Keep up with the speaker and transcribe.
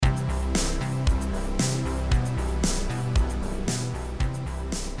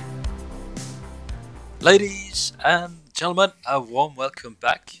Ladies and gentlemen, a warm welcome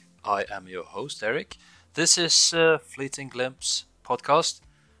back. I am your host, Eric. This is Fleeting Glimpse podcast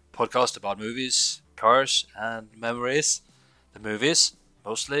about movies, cars, and memories. The movies,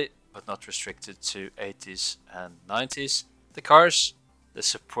 mostly, but not restricted to 80s and 90s. The cars, the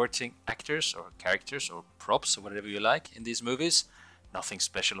supporting actors or characters or props or whatever you like in these movies. Nothing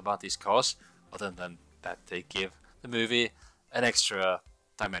special about these cars other than that they give the movie an extra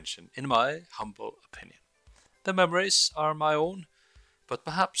dimension, in my humble opinion. The memories are my own, but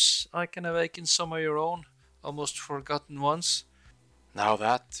perhaps I can awaken some of your own, almost forgotten ones. Now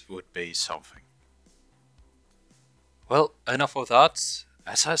that would be something. Well, enough of that.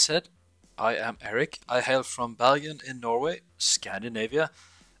 As I said, I am Eric. I hail from Bergen in Norway, Scandinavia.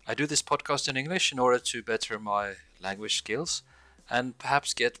 I do this podcast in English in order to better my language skills and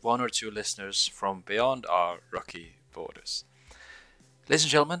perhaps get one or two listeners from beyond our rocky borders. Ladies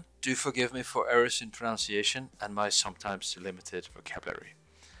and gentlemen, do forgive me for errors in pronunciation and my sometimes limited vocabulary.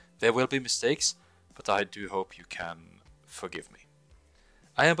 There will be mistakes, but I do hope you can forgive me.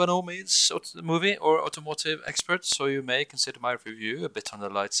 I am by no means a movie or automotive expert, so you may consider my review a bit on the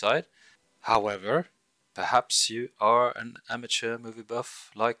light side. However, perhaps you are an amateur movie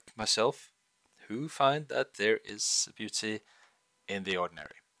buff like myself, who find that there is beauty in the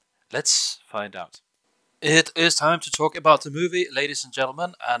ordinary. Let's find out. It is time to talk about the movie, ladies and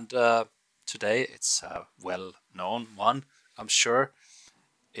gentlemen, and today it's a well-known one, I'm sure.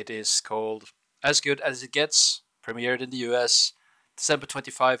 It is called As Good As It Gets, premiered in the US December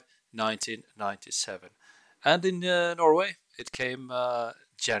 25, 1997. And in Norway, it came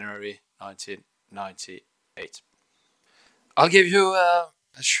January 1998. I'll give you a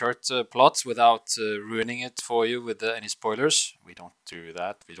short plot without ruining it for you with any spoilers. We don't do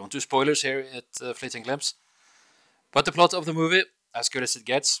that. We don't do spoilers here at Fleeting Glimpse. But the plot of the movie, as good as it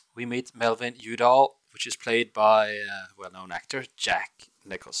gets, we meet Melvin Udall, which is played by well-known actor Jack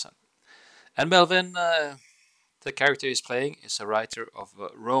Nicholson. And Melvin, the character he's playing, is a writer of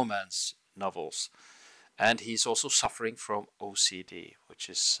romance novels. And he's also suffering from OCD, which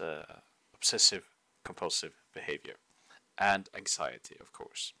is obsessive compulsive behavior. And anxiety, of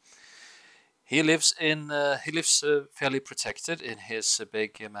course. He lives fairly protected in his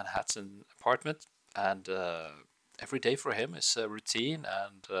big Manhattan apartment, and every day for him is a routine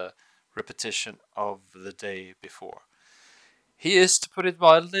and repetition of the day before. He is, to put it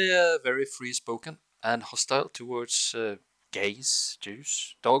mildly, very free-spoken and hostile towards gays,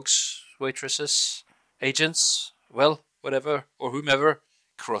 Jews, dogs, waitresses, agents, well, whatever or whomever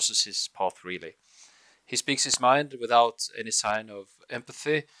crosses his path, really. He speaks his mind without any sign of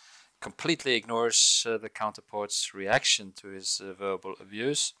empathy, completely ignores the counterpart's reaction to his verbal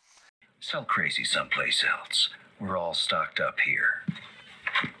abuse. Sell crazy someplace else. We're all stocked up here.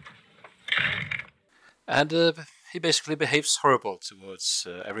 And he basically behaves horrible towards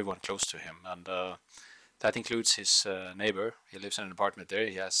everyone close to him, and that includes his neighbor. He lives in an apartment there.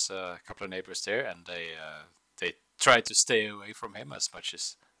 He has a couple of neighbors there, and they try to stay away from him as much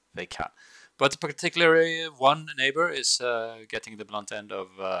as they can. But particularly one neighbor is getting the blunt end of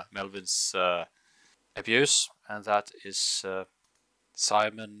Melvin's abuse, and that is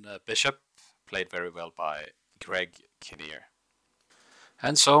Simon Bishop, played very well by Greg Kinnear.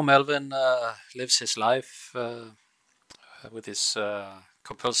 And so Melvin lives his life with his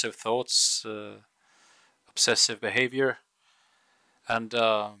compulsive thoughts, obsessive behavior, and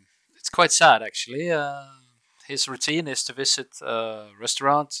it's quite sad actually. His routine is to visit a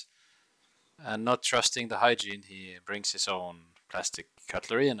restaurant and not trusting the hygiene, he brings his own plastic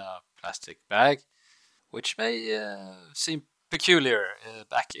cutlery in a plastic bag, which may seem peculiar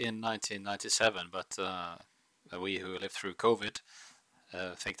back in 1997, but we who lived through COVID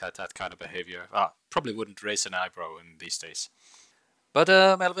think that kind of behavior probably wouldn't raise an eyebrow in these days. But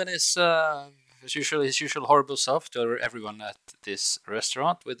Melvin is, as usual, his usual horrible self to everyone at this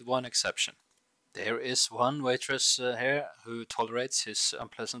restaurant, with one exception. There is one waitress here who tolerates his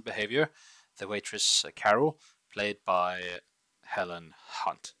unpleasant behavior, the waitress Carol, played by Helen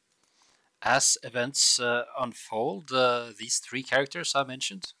Hunt. As events unfold, these three characters I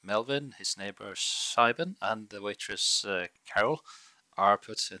mentioned, Melvin, his neighbor Simon, and the waitress Carol, are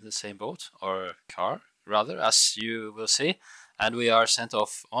put in the same boat, or car, rather, as you will see, and we are sent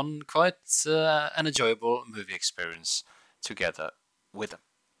off on quite an enjoyable movie experience together with them.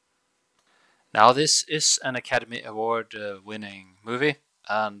 Now, this is an Academy Award winning movie,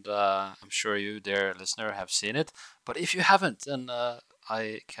 and I'm sure you, dear listener, have seen it. But if you haven't, then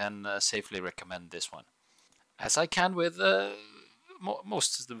I can safely recommend this one, as I can with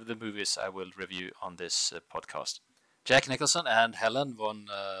most of the movies I will review on this podcast. Jack Nicholson and Helen won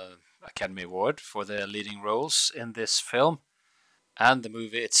Academy Award for their leading roles in this film, and the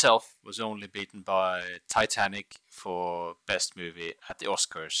movie itself was only beaten by Titanic for Best Movie at the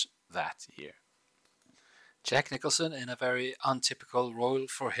Oscars that year. Jack Nicholson in a very untypical role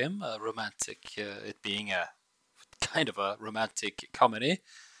for him, a romantic, it being a kind of a romantic comedy.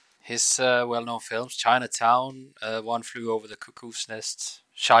 His well-known films, Chinatown, One Flew Over the Cuckoo's Nest,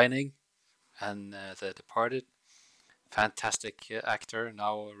 Shining, and The Departed. Fantastic actor,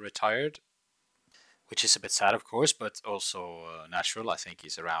 now retired, which is a bit sad, of course, but also natural. I think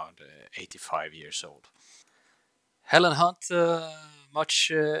he's around 85 years old. Helen Hunt,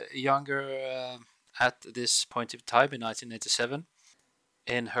 much younger at this point of time in 1987,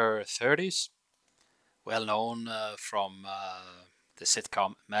 in her 30s, well known from the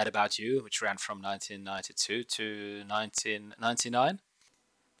sitcom Mad About You, which ran from 1992 to 1999.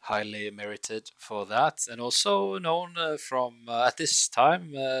 Highly merited for that, and also known from at this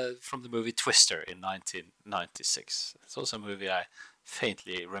time from the movie Twister in 1996. It's also a movie I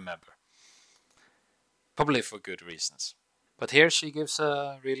faintly remember, probably for good reasons. But here she gives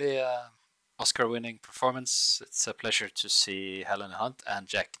a really Oscar-winning performance. It's a pleasure to see Helen Hunt and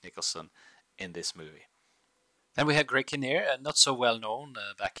Jack Nicholson in this movie. Then we have Greg Kinnear, not so well known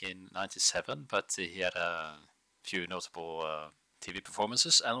back in '97, but he had a few notable TV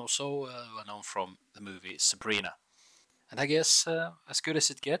performances, and also well known from the movie Sabrina. And I guess as good as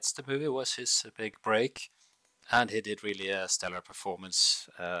it gets, the movie was his big break, and he did really a stellar performance,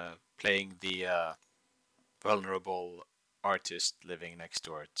 playing the vulnerable artist living next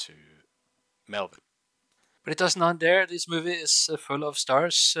door to Melvin. But it doesn't end there. This movie is full of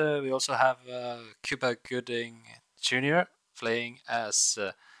stars. We also have Cuba Gooding Jr. playing as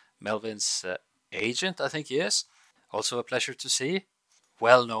Melvin's agent, I think he is. Also a pleasure to see.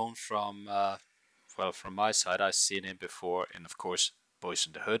 Well known from, from my side. I've seen him before in, of course, Boys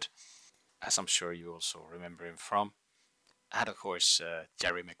in the Hood, as I'm sure you also remember him from. And, of course,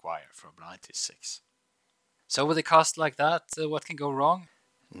 Jerry Maguire from '96. So with a cast like that, what can go wrong?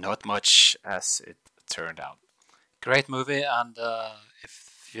 Not much, as it turned out. Great movie, and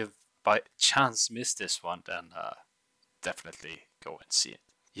if you by chance missed this one, then definitely go and see it.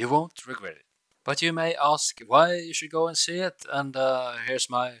 You won't regret it. But you may ask why you should go and see it, and here's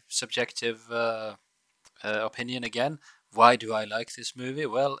my subjective opinion again. Why do I like this movie?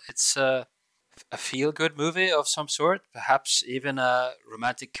 Well, it's a feel-good movie of some sort, perhaps even a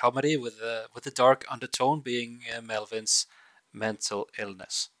romantic comedy with a dark undertone being Melvin's mental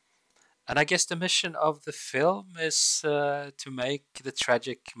illness. And I guess the mission of the film is to make the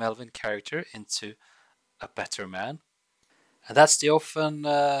tragic Melvin character into a better man. And that's the often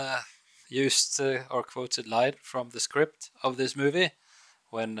used or quoted line from the script of this movie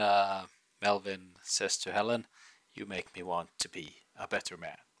when Melvin says to Helen, "You make me want to be a better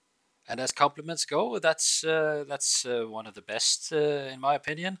man." And as compliments go, that's one of the best in my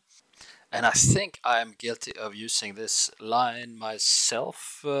opinion. And I think I'm guilty of using this line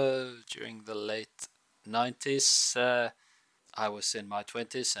myself during the late 90s. I was in my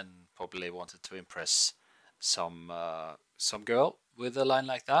 20s and probably wanted to impress some girl with a line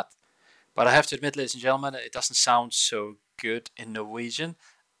like that. But I have to admit, ladies and gentlemen, it doesn't sound so good in Norwegian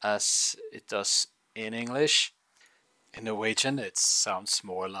as it does in English. In Norwegian, it sounds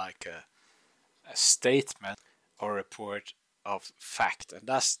more like a statement or report of fact, and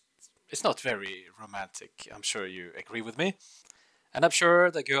it's not very romantic. I'm sure you agree with me, and I'm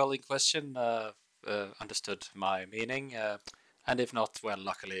sure the girl in question understood my meaning, and if not, well,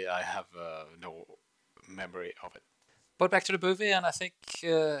 luckily I have no memory of it. But back to the movie, and I think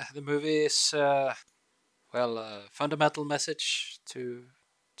the movie is a fundamental message to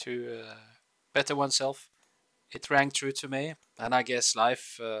better oneself. It rang true to me, and I guess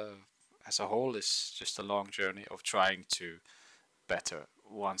life as a whole is just a long journey of trying to better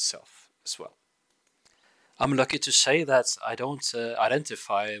oneself as well. I'm lucky to say that I don't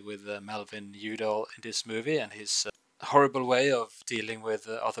identify with Melvin Udall in this movie and his horrible way of dealing with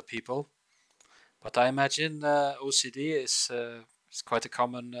other people. But I imagine OCD is quite a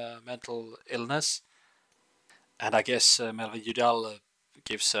common mental illness. And I guess Melvin Udall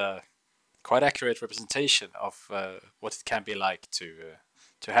gives a quite accurate representation of what it can be like to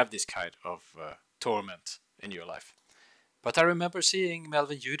have this kind of torment in your life. But I remember seeing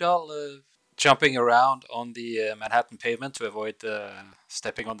Melvin Udall jumping around on the Manhattan pavement to avoid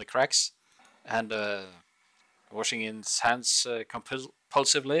stepping on the cracks, and washing his hands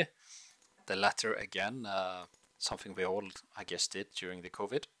compulsively. The latter again, something we all, I guess, did during the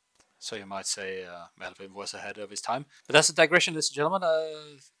COVID. So you might say Melvin was ahead of his time. But that's a digression, ladies and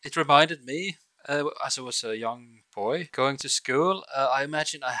gentlemen. It reminded me, As I was a young boy going to school, I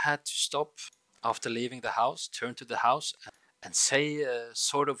imagine I had to stop after leaving the house, turn to the house, and say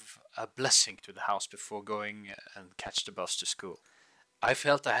sort of a blessing to the house before going and catch the bus to school. I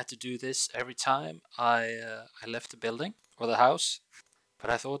felt I had to do this every time I left the building or the house, but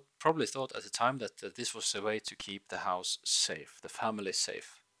I probably thought at the time that this was a way to keep the house safe, the family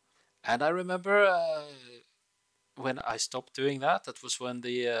safe. And I remember when I stopped doing that, that was when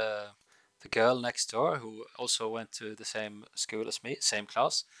the girl next door, who also went to the same school as me, same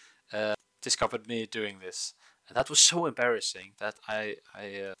class, discovered me doing this, and that was so embarrassing that I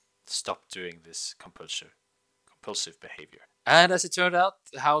stopped doing this compulsive behavior. And as it turned out,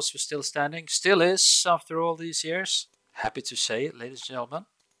 the house was still standing, still is after all these years. Happy to say it, ladies and gentlemen,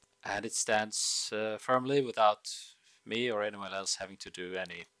 and it stands firmly without me or anyone else having to do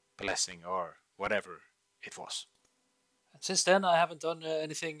any blessing or whatever it was. Since then, I haven't done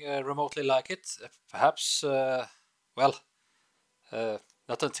anything remotely like it. Perhaps, well,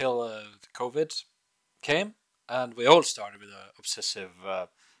 not until COVID came, and we all started with obsessive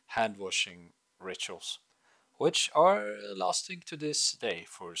hand washing rituals, which are lasting to this day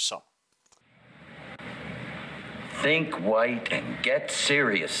for some. Think white and get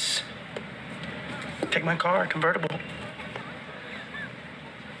serious. Take my car, convertible.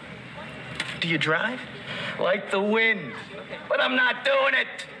 Do you drive? Like the wind. But I'm not doing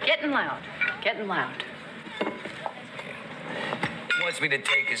it. Getting loud. Getting loud. He wants me to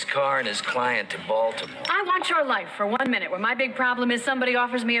take his car and his client to Baltimore. I want your life for 1 minute where my big problem is somebody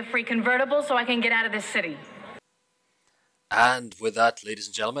offers me a free convertible so I can get out of this city. And with that, ladies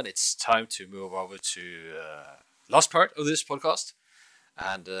and gentlemen, it's time to move over to last part of this podcast.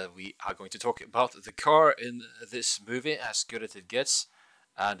 And we are going to talk about the car in this movie, as good as it gets.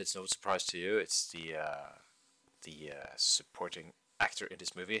 And it's no surprise to you, it's the supporting actor in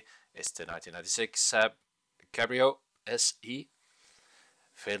this movie. It's the 1996 Saab Cabrio SE,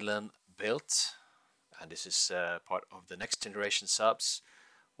 Finland built. And this is part of the next generation Saabs,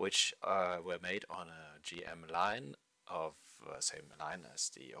 which were made on a GM line of same line as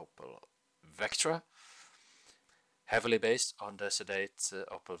the Opel Vectra. Heavily based on the sedate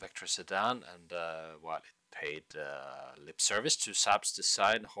Opel Vectra sedan, and while it paid lip service to Saab's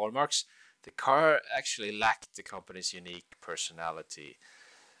design hallmarks, the car actually lacked the company's unique personality,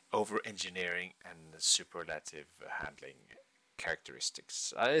 over-engineering, and superlative handling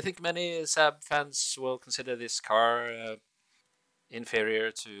characteristics. I think many Saab fans will consider this car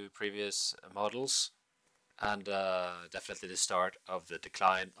inferior to previous models, and definitely the start of the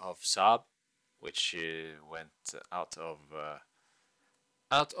decline of Saab, which went out of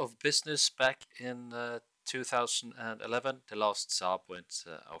business back in 2011. The last Saab went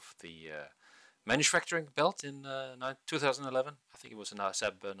off the manufacturing belt in 2011. I think it was a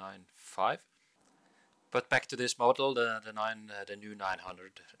Saab 9.5. But back to this model, the new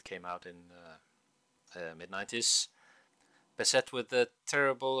 900 that came out in mid-90s. Beset with the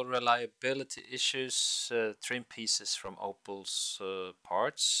terrible reliability issues, trim pieces from Opel's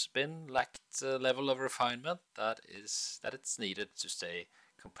parts bin lacked the level of refinement that it's needed to stay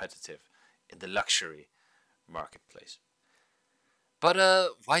competitive in the luxury marketplace. But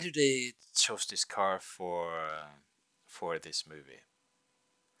why do they chose this car for this movie?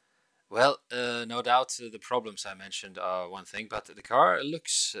 Well, no doubt the problems I mentioned are one thing, but the car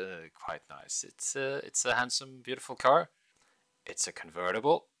looks quite nice. It's a handsome, beautiful car. It's a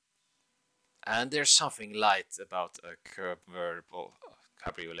convertible, and there's something light about a convertible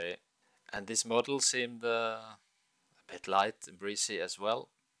cabriolet. And this model seemed a bit light and breezy as well.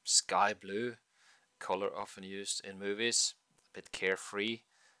 Sky blue, color often used in movies, a bit carefree,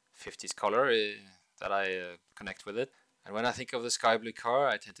 50s color that I connect with it. And when I think of the sky blue car,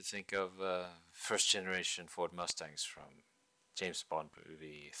 I tend to think of first generation Ford Mustangs from James Bond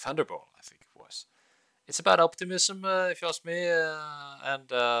movie Thunderball, I think it was. It's about optimism, if you ask me,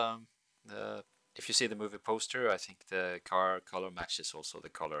 and if you see the movie poster, I think the car color matches also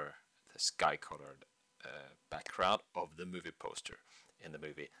the sky colored background of the movie poster in the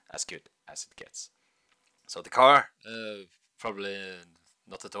movie, as good as it gets. So the car, probably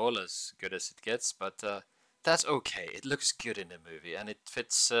not at all as good as it gets, but that's okay. It looks good in the movie, and it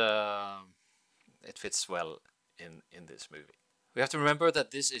fits well in this movie. We have to remember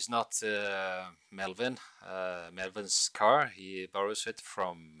that this is not Melvin. Melvin's car. He borrows it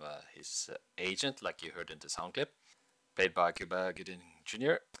from his agent, like you heard in the sound clip, played by Cuba Gooding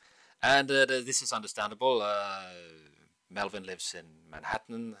Jr. And this is understandable. Melvin lives in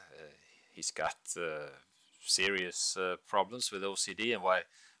Manhattan. He's got serious problems with OCD, and why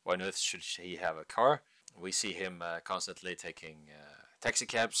on earth should he have a car? We see him constantly taking taxi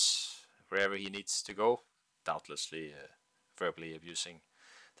cabs, wherever he needs to go, doubtlessly verbally abusing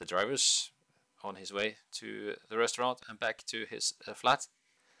the drivers on his way to the restaurant and back to his flat.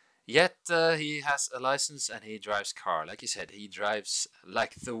 Yet he has a license and he drives car. Like he said, he drives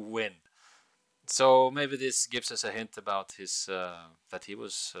like the wind. So maybe this gives us a hint about his that he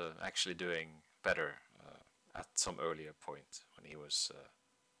was actually doing better at some earlier point when he was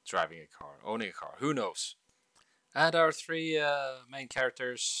driving a car, owning a car. Who knows? And our three main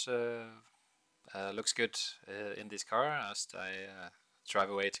characters looks good in this car as they drive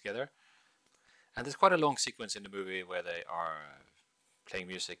away together. And there's quite a long sequence in the movie where they are playing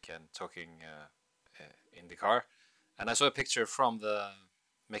music and talking in the car. And I saw a picture from the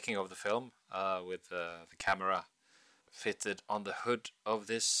making of the film with the camera fitted on the hood of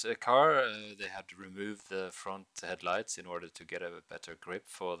this car. They had to remove the front headlights in order to get a better grip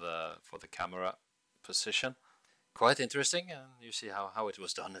for the camera position. Quite interesting, and you see how it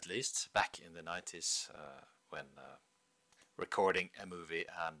was done, at least back in the 90s when recording a movie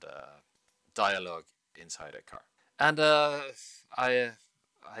and dialogue inside a car. And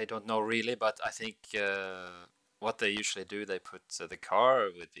I don't know really, but I think what they usually do, they put the car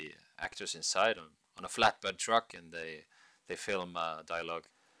with the actors inside on a flatbed truck, and they film dialogue.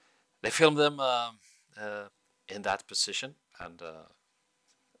 They film them in that position, and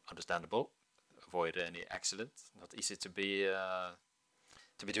understandable. Avoid any accident. Not easy to be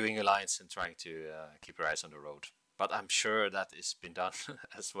doing your lines and trying to keep your eyes on the road. But I'm sure that has been done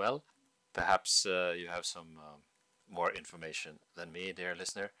as well. Perhaps you have some more information than me, dear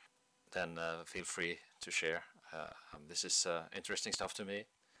listener. Then feel free to share. This is interesting stuff to me.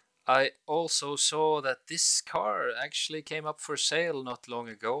 I also saw that this car actually came up for sale not long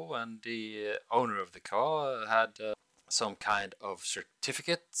ago, and the owner of the car had some kind of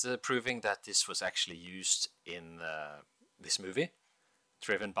certificate proving that this was actually used in this movie,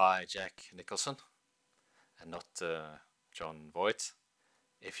 driven by Jack Nicholson and not John Voight.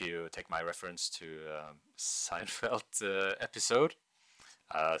 If you take my reference to Seinfeld episode,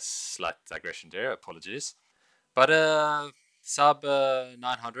 slight digression there, apologies. But Saab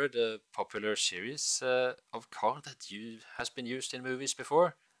 900, a popular series of car that has been used in movies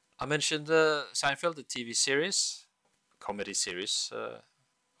before. I mentioned Seinfeld, the TV series, comedy series,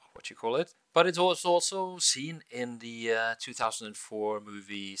 what you call it. But it was also seen in the 2004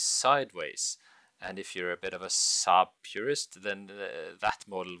 movie Sideways. And if you're a bit of a Saab purist, then that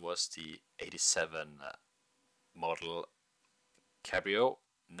model was the 87 model Cabrio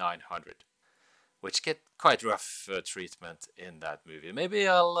 900, which get quite rough treatment in that movie. Maybe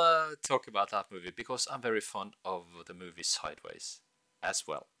I'll talk about that movie because I'm very fond of the movie Sideways as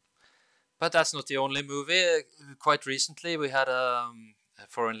well. But that's not the only movie. Quite recently, we had a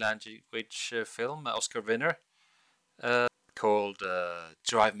foreign language film, Oscar winner, called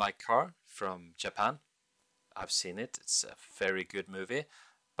Drive My Car from Japan. I've seen it. It's a very good movie,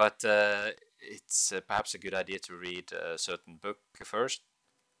 but it's perhaps a good idea to read a certain book first,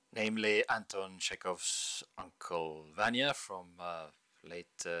 namely Anton Chekhov's Uncle Vanya from late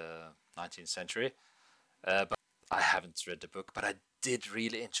 19th century. But I haven't read the book, but I did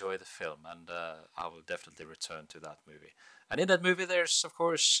really enjoy the film, and I will definitely return to that movie. And in that movie, there's, of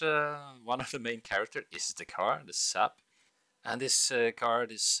course, one of the main characters is the car, the Saab. And this car,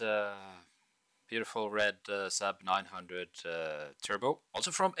 this beautiful red Saab 900 Turbo,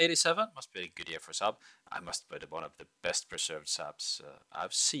 also from 87, must be a good year for Saab. I must be one of the best preserved Saabs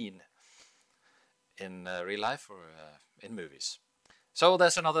I've seen in real life or in movies. So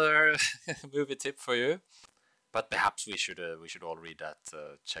that's another movie tip for you. But perhaps we should all read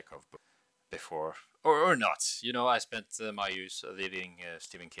that Chekhov book before, or not. You know, I spent my youth reading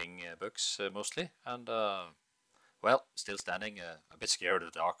Stephen King books mostly, and well, still standing a bit scared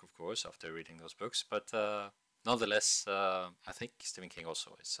of the dark, of course, after reading those books. But nonetheless, I think Stephen King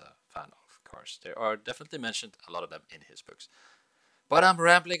also is a fan of cars. There are definitely mentioned a lot of them in his books. But I'm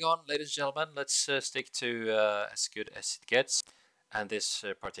rambling on, ladies and gentlemen. Let's stick to as good as it gets. And this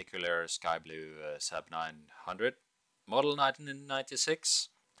particular sky blue Saab 900, model 1996,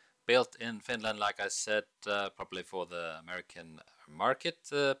 built in Finland, like I said, probably for the American market,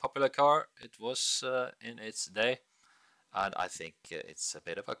 popular car. It was in its day, and I think it's a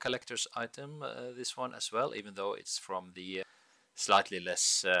bit of a collector's item, this one as well, even though it's from the slightly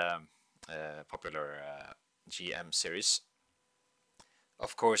less popular GM series.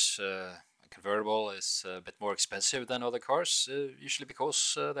 Of course, convertible is a bit more expensive than other cars, usually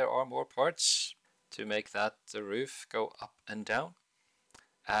because there are more parts to make that roof go up and down.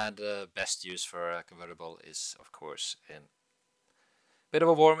 And best use for a convertible is, of course, in a bit of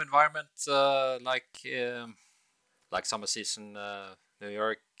a warm environment like summer season, New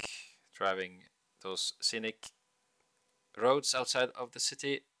York, driving those scenic roads outside of the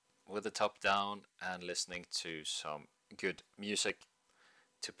city with the top down and listening to some good music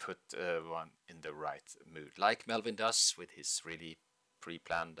to put one in the right mood, like Melvin does with his really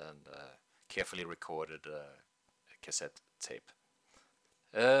pre-planned and carefully recorded cassette tape.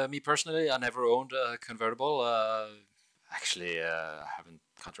 Me personally, I never owned a convertible. Actually,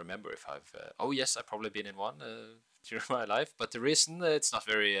 can't remember if I've. Oh yes, I've probably been in one during my life. But the reason it's not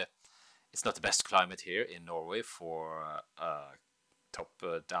it's not the best climate here in Norway for a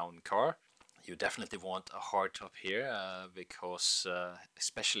top-down car. You definitely want a hard top here because,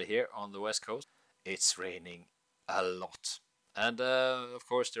 especially here on the west coast, it's raining a lot. And of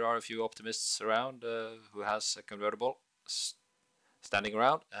course, there are a few optimists around who has a convertible standing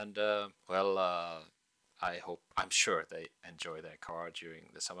around, and I'm sure they enjoy their car during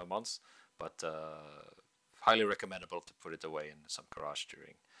the summer months, but highly recommendable to put it away in some garage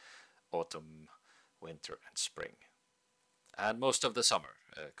during autumn, winter, and spring, and most of the summer.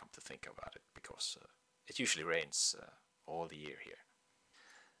 Come to think about it, because it usually rains all the year here.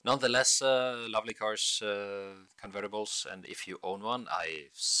 Nonetheless, lovely cars, convertibles, and if you own one,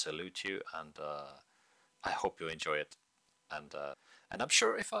 I salute you, and I hope you enjoy it. And I'm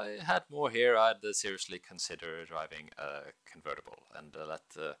sure if I had more here, I'd seriously consider driving a convertible and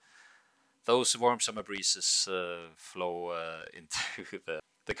let those warm summer breezes flow into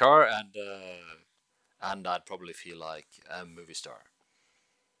the car, and I'd probably feel like a movie star.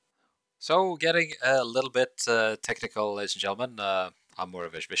 So, getting a little bit technical, ladies and gentlemen, I'm more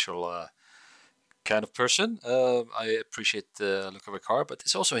of a visual kind of person. I appreciate the look of a car, but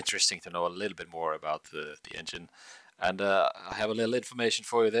it's also interesting to know a little bit more about the engine. And I have a little information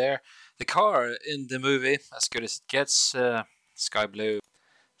for you there. The car in the movie, as good as it gets, sky blue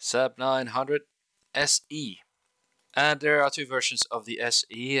Saab 900 SE. And there are two versions of the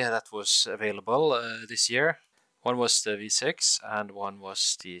SE that was available this year. One was the V6 and one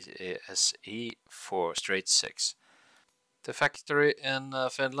was the SE for straight 6. The factory in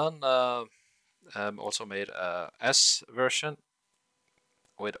Finland also made a S version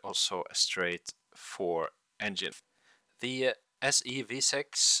with also a straight 4 engine. The SE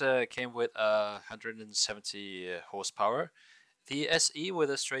V6 came with 170 horsepower. The SE with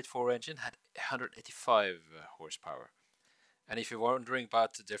a straight 4 engine had 185 horsepower. And if you're wondering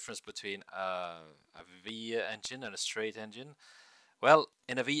about the difference between a V engine and a straight engine, well,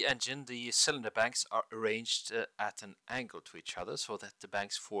 in a V engine, the cylinder banks are arranged at an angle to each other so that the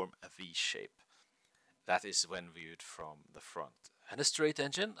banks form a V shape. That is when viewed from the front. And a straight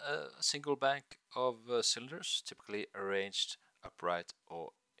engine, a single bank of cylinders, typically arranged upright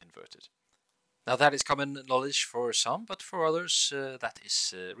or inverted. Now that is common knowledge for some, but for others that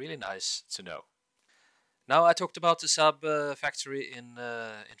is really nice to know. Now I talked about the Saab factory in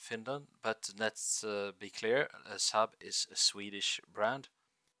Finland, but let's be clear, Saab is a Swedish brand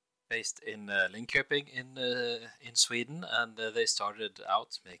based in Linköping in Sweden, and they started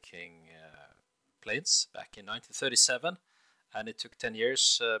out making planes back in 1937, and it took 10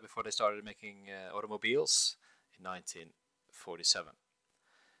 years before they started making automobiles in 1947.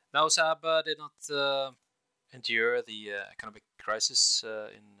 Now Saab did not endure the economic crisis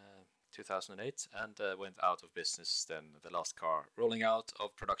in 2008 and went out of business, then the last car rolling out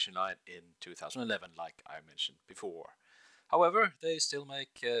of production line in 2011, like I mentioned before. However, they still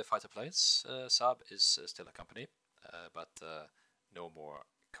make fighter planes. Saab is still a company, but no more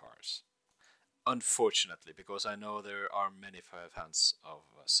cars. Unfortunately, because I know there are many fans of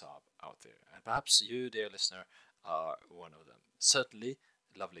Saab out there, and perhaps you, dear listener, are one of them. Certainly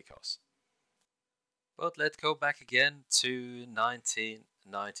lovely cars. But let's go back again to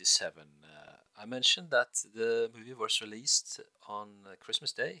 1997. I mentioned that the movie was released on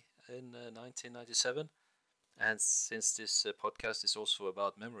Christmas Day in 1997. And since this podcast is also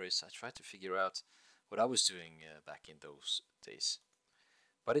about memories, I tried to figure out what I was doing back in those days.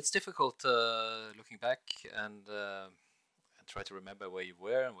 But it's difficult looking back and try to remember where you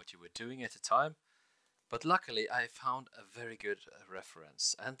were and what you were doing at the time. But luckily, I found a very good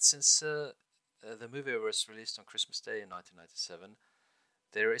reference. And since the movie was released on Christmas Day in 1997,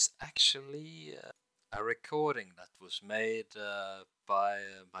 there is actually a recording that was made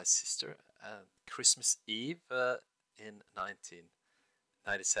by my sister Christmas Eve in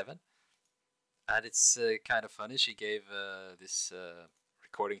 1997. And it's kind of funny. She gave this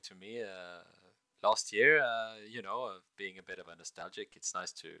recording to me last year. Being a bit of a nostalgic, it's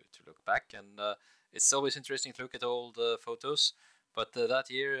nice to look back. And it's always interesting to look at old photos. But that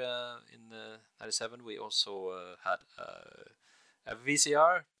year in 97, we also had a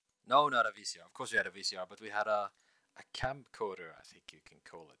VCR. No, not a VCR. Of course we had a VCR, but we had a camcorder, I think you can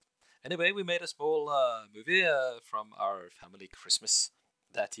call it. Anyway, we made a small movie from our family Christmas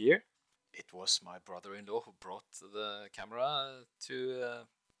that year. It was my brother-in-law who brought the camera to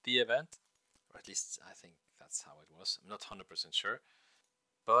the event, or at least I think that's how it was. I'm not 100% sure,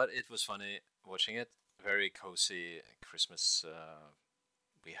 but it was funny watching it. Very cozy Christmas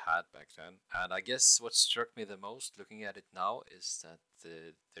we had back then. And I guess what struck me the most looking at it now is that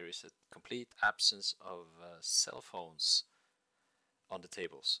there is a complete absence of cell phones on the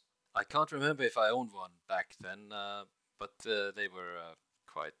tables. I can't remember if I owned one back then, but they were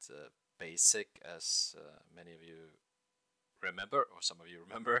quite basic, as many of you remember, or some of you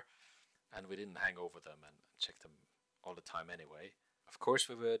remember, and we didn't hang over them and check them all the time anyway. Of course,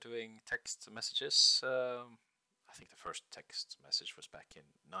 we were doing text messages. I think the first text message was back in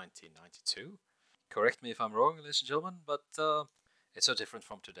 1992. Correct me if I'm wrong, ladies and gentlemen, but it's so different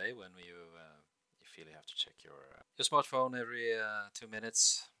from today when you feel you have to check your smartphone every 2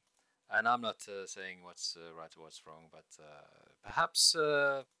 minutes. And I'm not saying what's right or what's wrong, but perhaps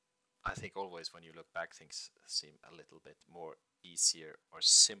I think always when you look back, things seem a little bit more easier or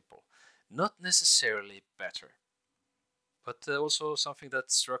simple. Not necessarily better. But also something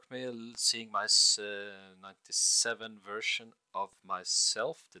that struck me seeing my 97 version of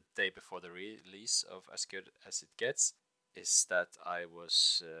myself the day before the release of As Good As It Gets is that I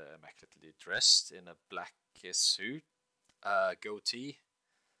was immaculately dressed in a black suit, goatee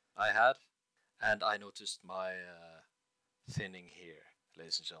I had, and I noticed my thinning here,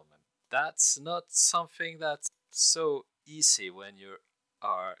 ladies and gentlemen. That's not something that's so easy when you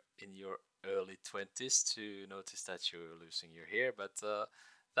are in your early 20s to notice that you're losing your hair, but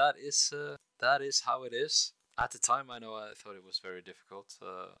that is how it is. At the time, I thought it was very difficult.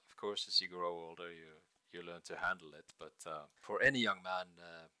 Of course, as you grow older, you learn to handle it. But for any young man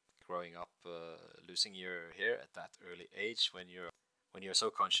growing up, losing your hair at that early age, when you're so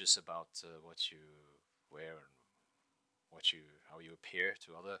conscious about what you wear and how you appear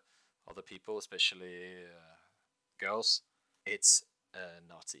to other people, especially girls, it's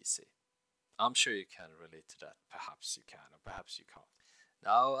not easy. I'm sure you can relate to that. Perhaps you can, or perhaps you can't.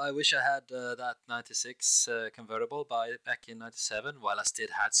 Now, I wish I had that 96 convertible back in 97, while I still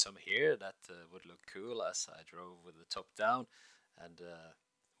had some hair that would look cool as I drove with the top down and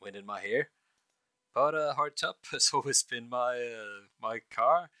wind in my hair. But a hard top has always been my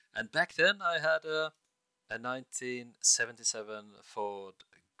car. And back then, I had a 1977 Ford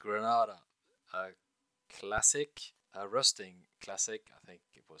Granada, a classic, a rusting classic. I think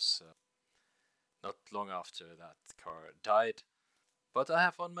it was not long after that car died. But I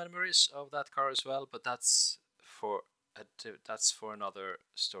have fond memories of that car as well. But that's for another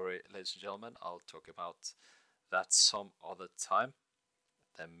story, ladies and gentlemen. I'll talk about that some other time.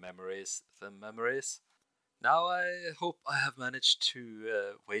 The memories, the memories. Now I hope I have managed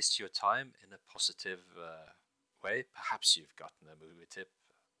to waste your time in a positive way. Perhaps you've gotten a movie tip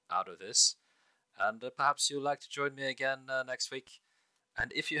out of this, and perhaps you'd like to join me again next week.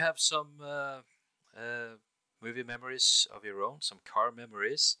 And if you have some movie memories of your own, some car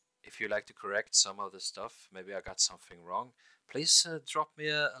memories, if you like to correct some of the stuff, maybe I got something wrong, please drop me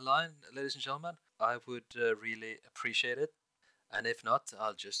a line, ladies and gentlemen. I would really appreciate it. And if not,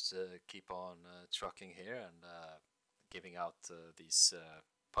 I'll just keep on trucking here and giving out these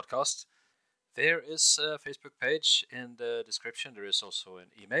podcasts. There is a Facebook page in the description. There is also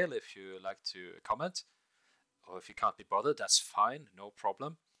an email if you like to comment. Or if you can't be bothered, that's fine, no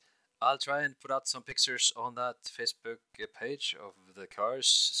problem. I'll try and put out some pictures on that Facebook page of the cars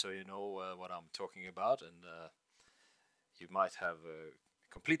so you know what I'm talking about, and you might have a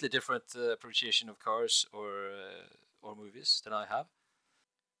completely different appreciation of cars or movies than I have.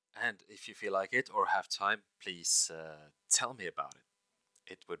 And if you feel like it or have time, please tell me about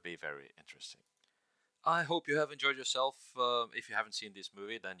it. It would be very interesting. I hope you have enjoyed yourself. If you haven't seen this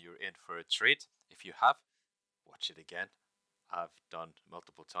movie, then you're in for a treat. If you have, watch it again. I've done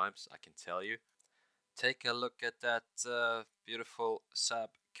multiple times, I can tell you. Take a look at that beautiful Saab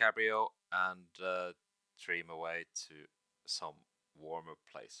Cabrio and dream away to some warmer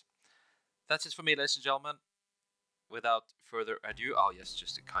place. That's it for me, ladies and gentlemen. Without further ado, yes,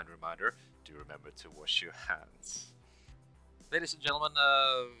 just a kind reminder, do remember to wash your hands. Ladies and gentlemen,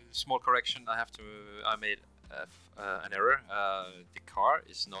 small correction. I made an error. The car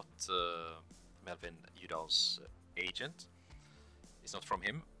is not Melvin Udall's agent. It's not from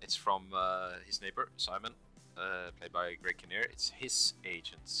him. It's from his neighbor, Simon, played by Greg Kinnear. It's his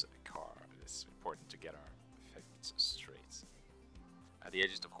agent's car. It's important to get our facts straight. The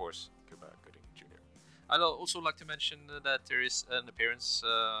agent, of course, Cuba Gooding Jr. I'd also like to mention that there is an appearance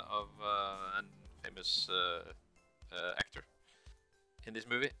of a famous actor. in this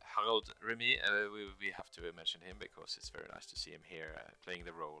movie. Harold Remy, we have to mention him because it's very nice to see him here playing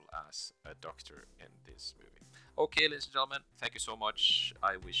the role as a doctor in this movie. Okay, ladies and gentlemen, thank you so much.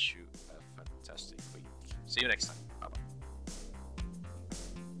 I wish you a fantastic week. See you next time.